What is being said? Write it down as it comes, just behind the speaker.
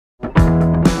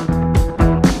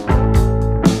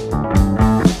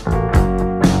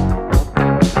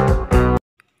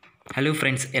Hello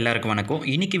friends, எல்லாருக்கும் வணக்கம்.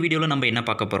 இன்னைக்கு வீடியோவில் நம்ம என்ன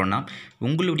பார்க்க போகிறோம்னா,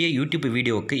 உங்களுடைய யூடியூப்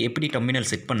வீடியோவுக்கு எப்படி டெர்மினல்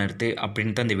செட் பண்ணுறது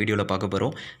அப்படின்னு தான் இந்த வீடியோவில் பார்க்க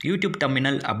போகிறோம். யூடியூப்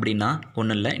டெர்மினல் அப்படின்னா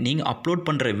ஒன்றும் இல்லை, நீங்கள் அப்லோட்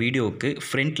பண்ணுற வீடியோவுக்கு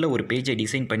ஃப்ரண்ட்டில் ஒரு பேஜை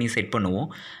டிசைன் பண்ணி செட் பண்ணுவோம்.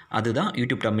 அதுதான்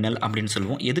யூடியூப் டெர்மினல் அப்படின்னு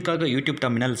சொல்லுவோம். எதுக்காக யூடியூப்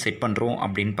டெர்மினல் செட் பண்ணுறோம்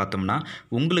அப்படின்னு பார்த்தோம்னா,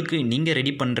 உங்களுக்கு நீங்கள்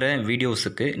ரெடி பண்ணுற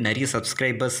வீடியோஸுக்கு நிறைய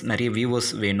சப்ஸ்கிரைபர்ஸ், நிறைய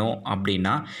வியூவர்ஸ் வேணும்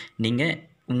அப்படின்னா,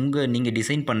 நீங்கள்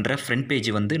டிசைன் பண்ணுற ஃப்ரண்ட் பேஜ்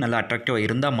வந்து நல்லா அட்ராக்டிவாக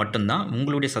இருந்தால் மட்டும்தான்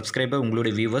உங்களுடைய சப்ஸ்கிரைபர்,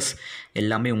 உங்களுடைய வியூவர்ஸ்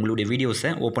எல்லாமே உங்களுடைய வீடியோஸை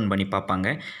ஓப்பன் பண்ணி பார்ப்பாங்க.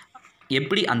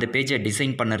 எப்படி அந்த பேஜை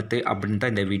டிசைன் பண்ணுறது அப்படின்னு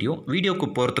தான் இந்த வீடியோக்கு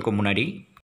போகிறதுக்கு முன்னாடி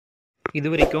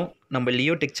இது வரைக்கும் நம்ம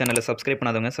லியோ டெக் சேனலை சப்ஸ்கிரைப்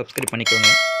பண்ணாதவங்க சப்ஸ்கிரைப் பண்ணிக்கோங்க.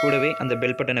 கூடவே அந்த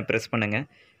பெல் பட்டனை ப்ரெஸ் பண்ணுங்கள்.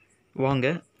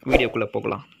 வாங்க வீடியோக்குள்ளே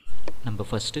போகலாம். நம்ம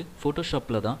ஃபஸ்ட்டு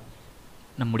ஃபோட்டோஷாப்பில் தான்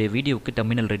நம்முடைய வீடியோவுக்கு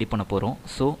டெர்மினல் ரெடி பண்ண போகிறோம்.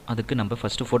 ஸோ அதுக்கு நம்ம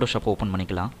ஃபஸ்ட்டு ஃபோட்டோஷாப் ஓப்பன்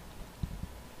பண்ணிக்கலாம்.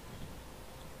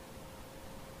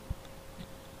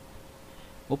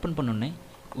 ஓப்பன் பண்ணோடனே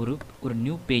ஒரு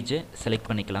நியூ பேஜை செலக்ட்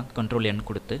பண்ணிக்கலாம். கண்ட்ரோல் என்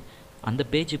கொடுத்து அந்த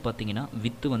பேஜ் பார்த்தீங்கன்னா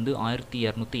வித்து வந்து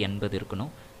 1280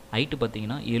 இருக்கணும், ஹைட்டு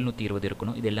பார்த்தீங்கன்னா 720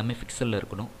 இருக்கணும். இது எல்லாமே ஃபிக்சலில்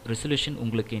இருக்கணும். ரெசல்யூஷன்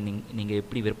உங்களுக்கு நீங்கள்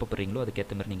எப்படி விருப்பப்படுறீங்களோ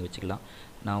அதுக்கேற்ற மாதிரி நீங்கள் வச்சுக்கலாம்.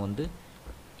 நான் வந்து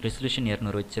ரெசல்யூஷன்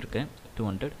 200 வச்சுருக்கேன்,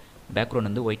 200.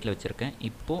 பேக்ரவுண்ட் வந்து ஒயிட்டில் வச்சுருக்கேன்.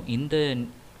 இப்போது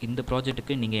இந்த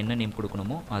ப்ராஜெக்ட்டுக்கு நீங்கள் என்ன நேம்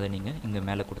கொடுக்கணுமோ அதை நீங்கள் இங்கே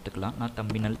மேலே கொடுத்துக்கலாம். நான்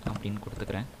தம்பினல் அப்படின்னு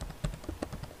கொடுத்துக்கிறேன்.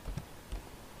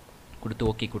 கொடுத்து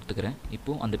ஓகே கொடுத்துக்கிறேன்.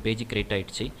 இப்போது அந்த பேஜ் க்ரியேட்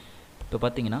ஆகிடுச்சு. இப்போ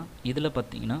பார்த்தீங்கன்னா இதில்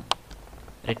பார்த்தீங்கன்னா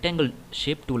ரெக்டாங்கிள்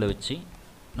ஷேப் டூலை வச்சு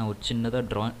நான் ஒரு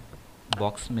சின்னதாக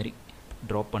பாக்ஸ் மாரி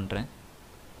ட்ரா பண்ணுறேன்.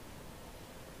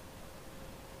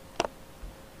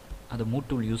 அதை மூவ்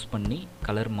டூல் யூஸ் பண்ணி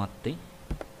கலர் மாற்றி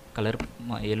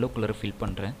எல்லோ கலரை ஃபில்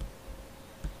பண்ணுறேன்.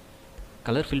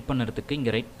 கலர் ஃபில் பண்ணுறதுக்கு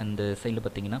இங்கே ரைட் அந்த சைடில்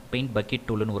பார்த்தீங்கன்னா பெயிண்ட் பக்கெட்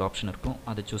டூல்னு ஒரு ஆப்ஷன் இருக்கும்.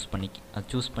 அதை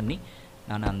சூஸ் பண்ணி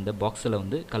நான் அந்த பாக்ஸில்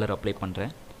வந்து கலர் அப்ளை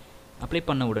பண்ணுறேன். அப்ளை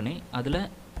பண்ண உடனே அதில்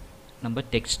நம்ம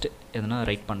டெக்ஸ்ட் எதனா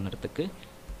ரைட் பண்ணுறதுக்கு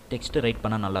டெக்ஸ்ட்டு ரைட்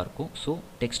பண்ணால் நல்லாயிருக்கும். ஸோ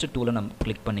டெக்ஸ்ட் டூலை நம்ம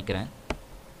கிளிக் பண்ணிக்கிறேன்.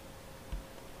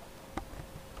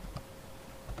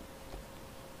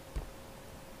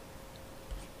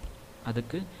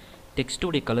 அதுக்கு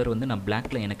டெக்ஸ்ட்டுடைய கலர் வந்து நான்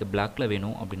எனக்கு பிளாக்கில்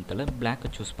வேணும் அப்படின்றதால பிளாக்கை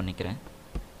சூஸ் பண்ணிக்கிறேன்.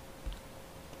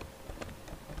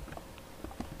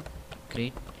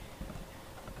 கிரியேட்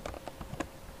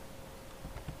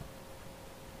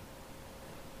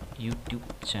யூடியூப்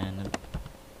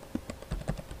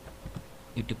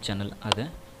சேனல் அதை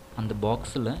அந்த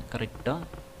பாக்ஸில் கரெக்டாக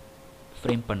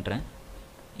ஃப்ரேம் பண்ணுறேன்.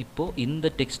 இப்போது இந்த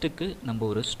டெக்ஸ்ட்டுக்கு நம்ம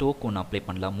ஒரு ஸ்டோக் ஒன்று அப்ளை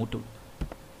பண்ணலாம்.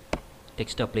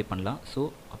 டெக்ஸ்ட் அப்ளை பண்ணலாம். ஸோ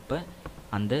அப்போ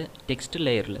அந்த டெக்ஸ்ட்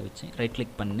லேயரில் வச்சு ரைட்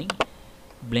கிளிக் பண்ணி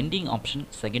பிளெண்டிங் ஆப்ஷன்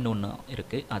செகண்ட் ஒன்று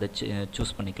இருக்குது, அதை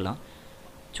சூஸ் பண்ணிக்கலாம்.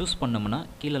 சூஸ் பண்ணோம்னா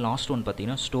கீழே லாஸ்ட் ஒன்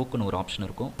பார்த்தீங்கன்னா ஸ்டோக்குன்னு ஒரு ஆப்ஷன்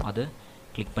இருக்கும், அதை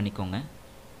கிளிக் பண்ணிக்கோங்க.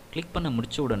 கிளிக் பண்ண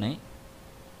முடித்த உடனே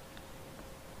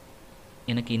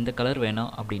எனக்கு இந்த கலர்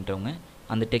வேணாம் அப்படின்றவங்க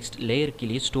அந்த டெக்ஸ்ட் லேயர்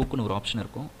கீழே ஸ்டோக்குன்னு ஒரு ஆப்ஷன்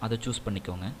இருக்கும், அதை சூஸ்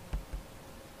பண்ணிக்கோங்க.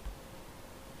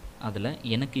 அதில்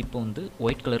எனக்கு இப்போ வந்து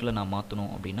ஒயிட் கலரில் நான்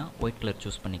மாற்றணும் அப்படின்னா ஒயிட் கலர்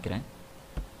சூஸ் பண்ணிக்கிறேன்.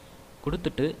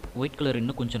 கொடுத்துட்டு ஒயிட் கலர்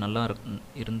இன்னும் கொஞ்சம் நல்லா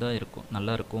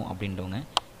இருக்கும் அப்படின்றவங்க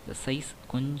இந்த சைஸ்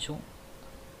கொஞ்சம்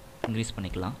இன்க்ரீஸ்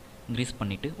பண்ணிக்கலாம். இன்க்ரீஸ்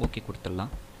பண்ணிவிட்டு ஓகே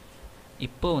கொடுத்துடலாம்.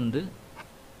 இப்போ வந்து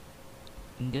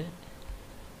இங்கே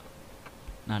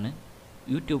நான்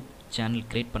யூடியூப் சேனல்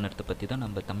க்ரியேட் பண்ணுறதை பற்றி தான்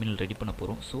நம்ம தமிழ் ரெடி பண்ண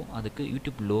போகிறோம். ஸோ அதுக்கு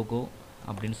யூடியூப் லோகோ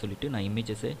அப்படின்னு சொல்லிட்டு நான்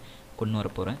இமேஜஸை கொண்டு வர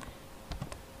போகிறேன்.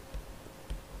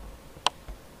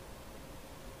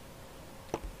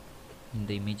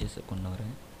 இந்த இமேஜஸை கொண்டு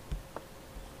வரேன்,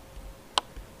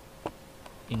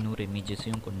 இன்னொரு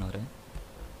இமேஜஸையும் கொண்டு வரேன்.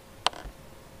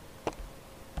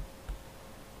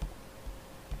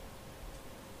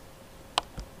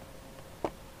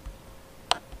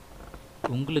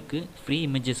 உங்களுக்கு ஃப்ரீ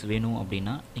இமேஜஸ் வேணும்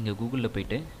அப்படின்னா நீங்கள் கூகுளில்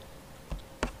போய்ட்டு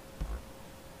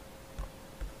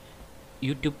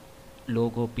யூடியூப்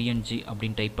லோகோ பிஎன்ஜி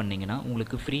அப்படின்னு டைப் பண்ணிங்கன்னா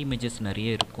உங்களுக்கு ஃப்ரீ இமேஜஸ்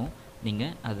நிறைய இருக்கும்.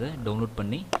 நீங்கள் அதை டவுன்லோட்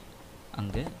பண்ணி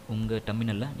அங்கே உங்கள்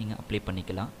டெர்மினலில் நீங்கள் அப்ளை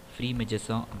பண்ணிக்கலாம். ஃப்ரீ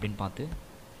இமேஜஸாக அப்படின்னு பார்த்து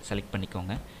செலக்ட்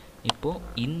பண்ணிக்கோங்க. இப்போது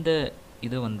இந்த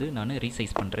இதை வந்து நான்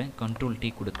ரீசைஸ் பண்ணுறேன். கண்ட்ரோல்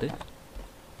T கொடுத்து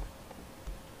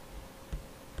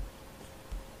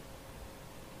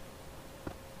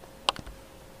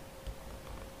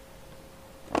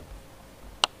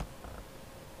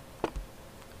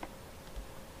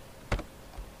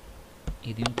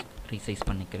இதையும் ரீசைஸ்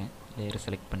பண்ணிக்கிறேன். லேயரை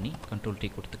செலக்ட் பண்ணி கண்ட்ரோல் T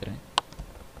கொடுத்துக்கிறேன்.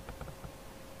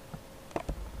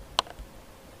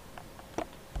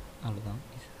 அவ்வளோதான்,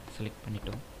 செலக்ட்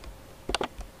பண்ணிட்டோம்.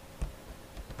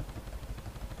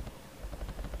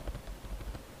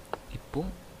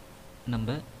 இப்போது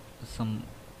நம்ம சம்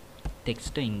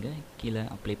டெக்ஸ்ட்டை இங்கே கீழே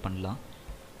அப்ளை பண்ணலாம்,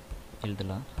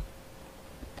 எழுதலாம்.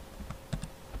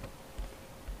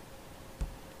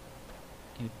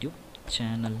 யூடியூப்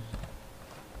சேனல்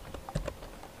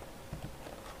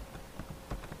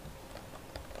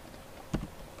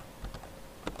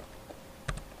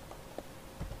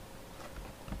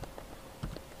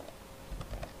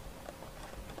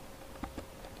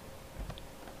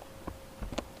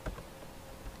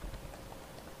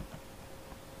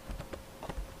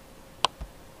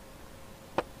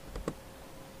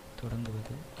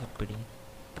தொடங்குவது எப்படி?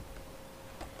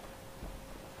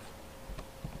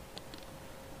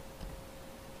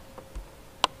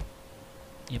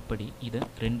 எப்படி இதை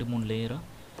 2-3 லேயராக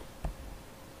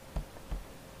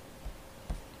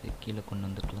இதை கீழே கொண்டு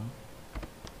வந்துக்கலாம்.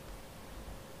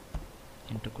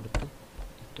 என்ட்ரு கொடுத்து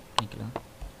என்ட்ரு பண்ணிக்கலாம்.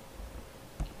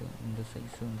 இது இந்த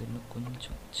சைஸை வந்து இன்னும்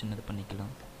கொஞ்சம் சின்னது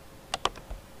பண்ணிக்கலாம்.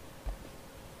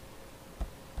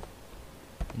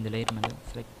 இந்த லேயர் மேலே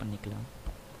செலக்ட் பண்ணிக்கலாம்.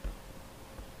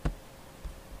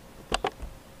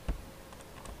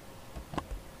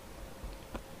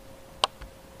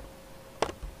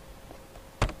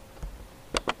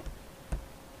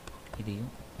 இதையும்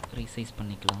ரீசைஸ்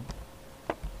பண்ணிக்கலாம்.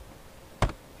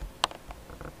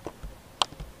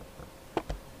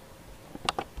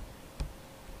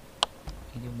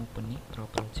 இதையும் மூவ் பண்ணி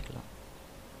ப்ராப்பராக வச்சுக்கலாம்.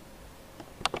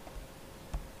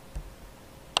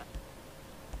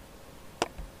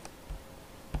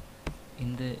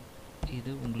 இந்த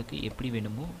இது உங்களுக்கு எப்படி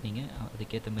வேணுமோ நீங்கள்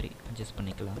அதுக்கேற்ற மாதிரி அட்ஜஸ்ட்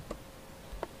பண்ணிக்கலாம்.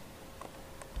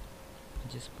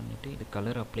 அட்ஜஸ்ட் பண்ணிவிட்டு இது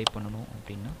கலர் அப்ளை பண்ணணும்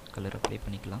அப்படின்னா கலர் அப்ளை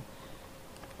பண்ணிக்கலாம்.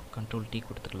 Ctrl T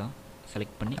கொடுத்துக்கலாம்.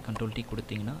 செலக்ட் பண்ணி Ctrl T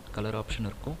கொடுத்தீங்கன்னா கலர் ஆப்ஷன்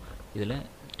இருக்கும். இதில்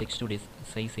டெக்ஸ்டுடைய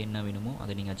சைஸ் என்ன வேணுமோ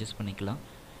அதை நீங்கள் அட்ஜஸ்ட் பண்ணிக்கலாம்.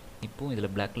 இப்போது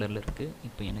இதில் பிளாக் கலரில் இருக்குது.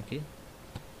 இப்போ எனக்கு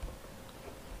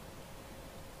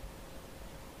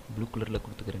ப்ளூ கலரில்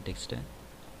கொடுத்துக்கிறேன். டெக்ஸ்ட்டை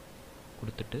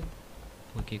கொடுத்துட்டு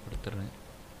ஓகே கொடுத்துட்றேன்.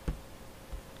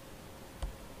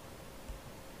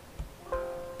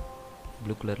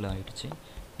 ப்ளூ கலரில் ஆகிடுச்சு.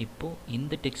 இப்போது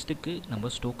இந்த டெக்ஸ்ட்டுக்கு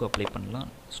நம்ம ஸ்டோக் அப்ளை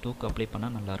பண்ணலாம். ஸ்டோக் அப்ளை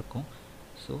பண்ணால் நல்லாயிருக்கும்.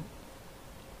 ஸோ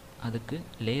அதுக்கு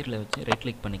லேயரில் வச்சு ரைட்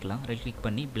கிளிக் பண்ணிக்கலாம். ரைட் கிளிக்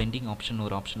பண்ணி பிளெண்டிங் ஆப்ஷன்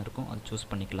ஒரு ஆப்ஷன் இருக்கும், அது சூஸ்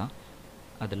பண்ணிக்கலாம்.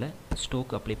 அதில்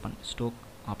ஸ்டோக் அப்ளை ஸ்டோக்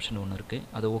ஆப்ஷன் ஒன்று இருக்குது,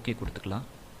 அதை ஓகே கொடுத்துக்கலாம்.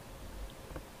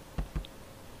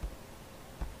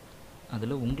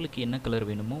 அதில் உங்களுக்கு என்ன கலர்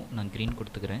வேணுமோ நான் க்ரீன்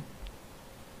கொடுத்துக்கிறேன்.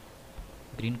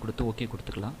 க்ரீன் கொடுத்து ஓகே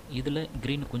கொடுத்துக்கலாம். இதில்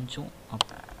க்ரீன் கொஞ்சம்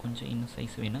இன்னும்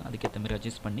சைஸ் வேணும், அதுக்கேற்ற மாதிரி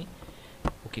அட்ஜஸ்ட் பண்ணி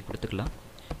ஓகே கொடுத்துக்கலாம்.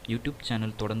 யூடியூப்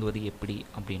சேனல் தொடங்குவது எப்படி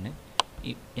அப்படின்னு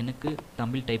எனக்கு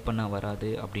தமிழ் டைப் பண்ண வராது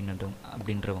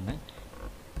அப்படின்றவங்க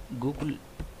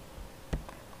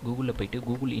கூகுளில் போய்ட்டு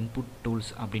கூகுள் இன்புட் டூல்ஸ்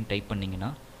அப்படின்னு டைப் பண்ணிங்கன்னா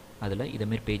அதில்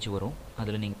இதேமாரி பேஜ் வரும்.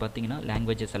 அதில் நீங்கள் பார்த்தீங்கன்னா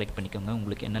லாங்குவேஜை செலக்ட் பண்ணிக்கோங்க.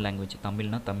 உங்களுக்கு என்ன லாங்குவேஜ்,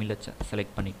 தமிழ்னா தமிழை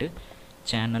செலக்ட் பண்ணிவிட்டு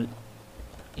சேனல்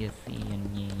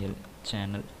SENAL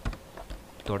சேனல்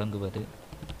தொடங்குவது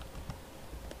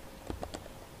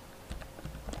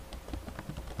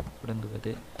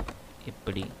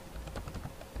எப்படி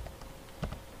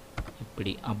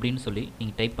அப்படின்னு சொல்லி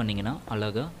நீங்கள் டைப் பண்ணிங்கன்னா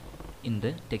அழகாக இந்த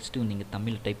டெக்ஸ்ட்டு நீங்கள்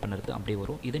தமிழில் டைப் பண்ணுறது அப்படியே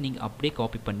வரும். இதை நீங்கள் அப்படியே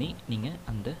காப்பி பண்ணி நீங்கள்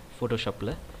அந்த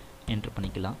ஃபோட்டோஷாப்பில் என்ட்ரு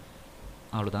பண்ணிக்கலாம்.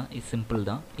 அவ்வளோதான், இது சிம்பிள்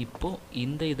தான். இப்போது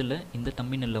இந்த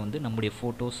தம்ப்நெயிலில் வந்து நம்முடைய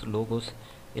ஃபோட்டோஸ், லோகோஸ்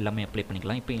எல்லாமே அப்ளை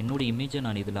பண்ணிக்கலாம். இப்போ என்னுடைய இமேஜை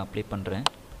நான் இதில் அப்ளை பண்ணுறேன்.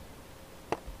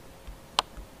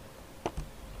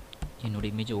 என்னுடைய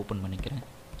இமேஜை ஓப்பன்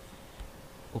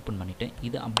பண்ணிட்டேன்.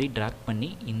 இதை அப்படியே ட்ராக்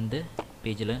பண்ணி இந்த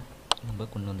பேஜில் நம்ம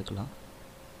கொண்டு வந்துக்கலாம்.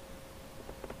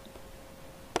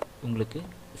 உங்களுக்கு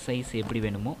சைஸ் எப்படி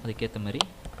வேணுமோ அதுக்கேற்ற மாதிரி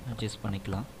அட்ஜஸ்ட்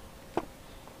பண்ணிக்கலாம்.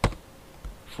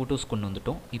 ஃபோட்டோஸ் கொண்டு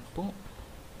வந்துட்டோம். இப்போது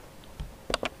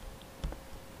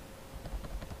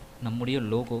நம்முடைய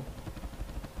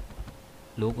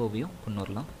லோகோவையும் கொண்டு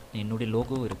வரலாம். என்னுடைய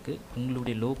லோகோ இருக்குது,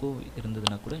 உங்களுடைய லோகோ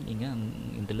இருந்ததுன்னா கூட நீங்கள்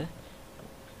இதில்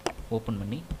ஓப்பன்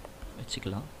பண்ணி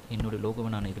வச்சுக்கலாம். என்னுடைய லோகோவை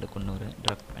நான் இதில் கொண்டு வரேன்,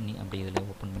 ட்ராக் பண்ணி அப்படியே இதில்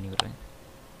ஓப்பன் பண்ணி விடுறேன்.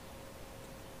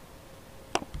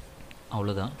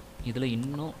 அவ்வளோதான். இதில்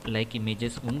இன்னும் லைக்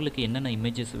இமேஜஸ், உங்களுக்கு என்னென்ன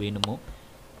இமேஜஸ்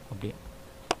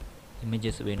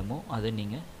வேணுமோ அதை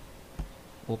நீங்கள்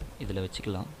இதில்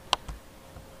வச்சுக்கலாம்.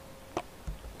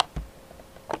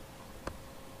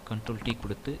 Ctrl T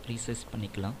கொடுத்து ரீசைஸ்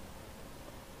பண்ணிக்கலாம்.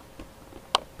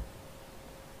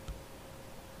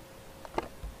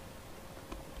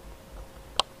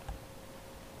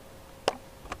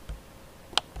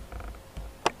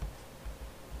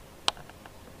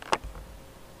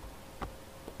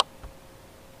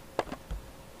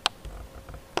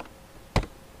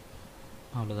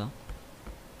 அவ்வளோதான்.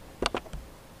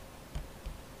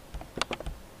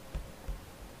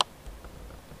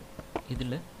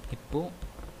 இதில் இப்போது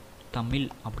தமிழ்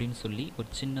அப்படின்னு சொல்லி ஒரு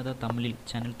சின்னதாக தமிழில்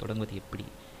சேனல் தொடங்குவது எப்படி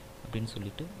அப்படின்னு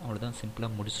சொல்லிட்டு அவ்வளோதான்,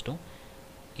 சிம்பிளாக முடிச்சிட்டோம்.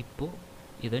 இப்போது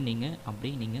இதை நீங்கள்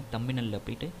அப்படியே தம்ப்நெயிலில்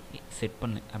போய்ட்டு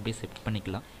செட்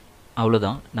பண்ணிக்கலாம்.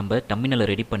 அவ்வளோதான், நம்ம டெர்மினலை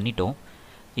ரெடி பண்ணிட்டோம்.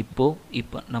 இப்போ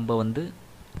நம்ம வந்து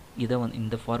இதை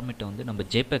இந்த ஃபார்மேட்டை வந்து நம்ம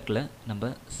ஜேபேக்கில் நம்ம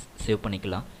சேவ்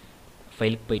பண்ணிக்கலாம்.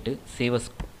 ஃபைலுக்கு போயிட்டு சேவஸ்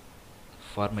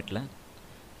ஃபார்மேட்டில்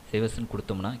சேவஸ்ன்னு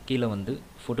கொடுத்தோம்னா கீழே வந்து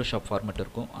ஃபோட்டோஷாப் ஃபார்மேட்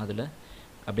இருக்கும். அதில்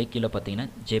அப்படியே கீழே பார்த்தீங்கன்னா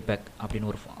ஜேபேக் அப்படின்னு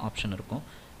ஒரு ஆப்ஷன் இருக்கும்.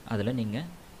 அதில் நீங்கள்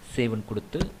சேவ்னு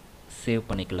கொடுத்து சேவ்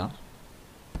பண்ணிக்கலாம்.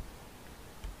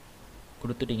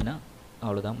 கொடுத்துட்டிங்கன்னா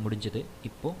அவ்வளோதான், முடிஞ்சது.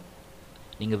 இப்போது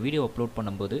நீங்கள் வீடியோ அப்லோட்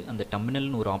பண்ணும்போது அந்த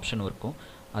டெர்மினல்னு ஒரு ஆப்ஷன் இருக்கும்.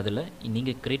 அதில்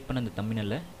நீங்கள் க்ரியேட் பண்ண அந்த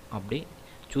டெர்மினலை அப்படியே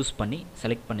சூஸ் பண்ணி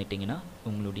செலக்ட் பண்ணிட்டீங்கன்னா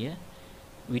உங்களுடைய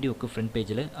வீடியோவுக்கு ஃப்ரண்ட்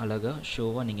பேஜில் அழகாக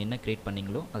ஷோவாக நீங்கள் என்ன க்ரியேட்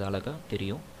பண்ணிங்களோ அது அழகாக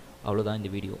தெரியும். அவ்வளோதான்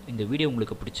இந்த வீடியோ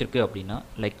உங்களுக்கு பிடிச்சிருக்கு அப்படின்னா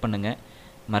லைக் பண்ணுங்கள்.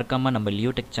 மறக்காமல் நம்ம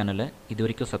லியோடெக் சேனலை இது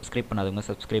வரைக்கும் சப்ஸ்கிரைப் பண்ணாதவங்க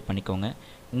சப்ஸ்கிரைப் பண்ணிக்கோங்க.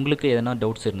 உங்களுக்கு எதனா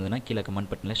டவுட்ஸ் இருந்ததுன்னா கீழே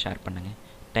கமெண்ட் பட்டனில் ஷேர் பண்ணுங்கள்.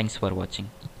 தேங்க்ஸ் ஃபார்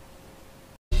வாட்சிங்.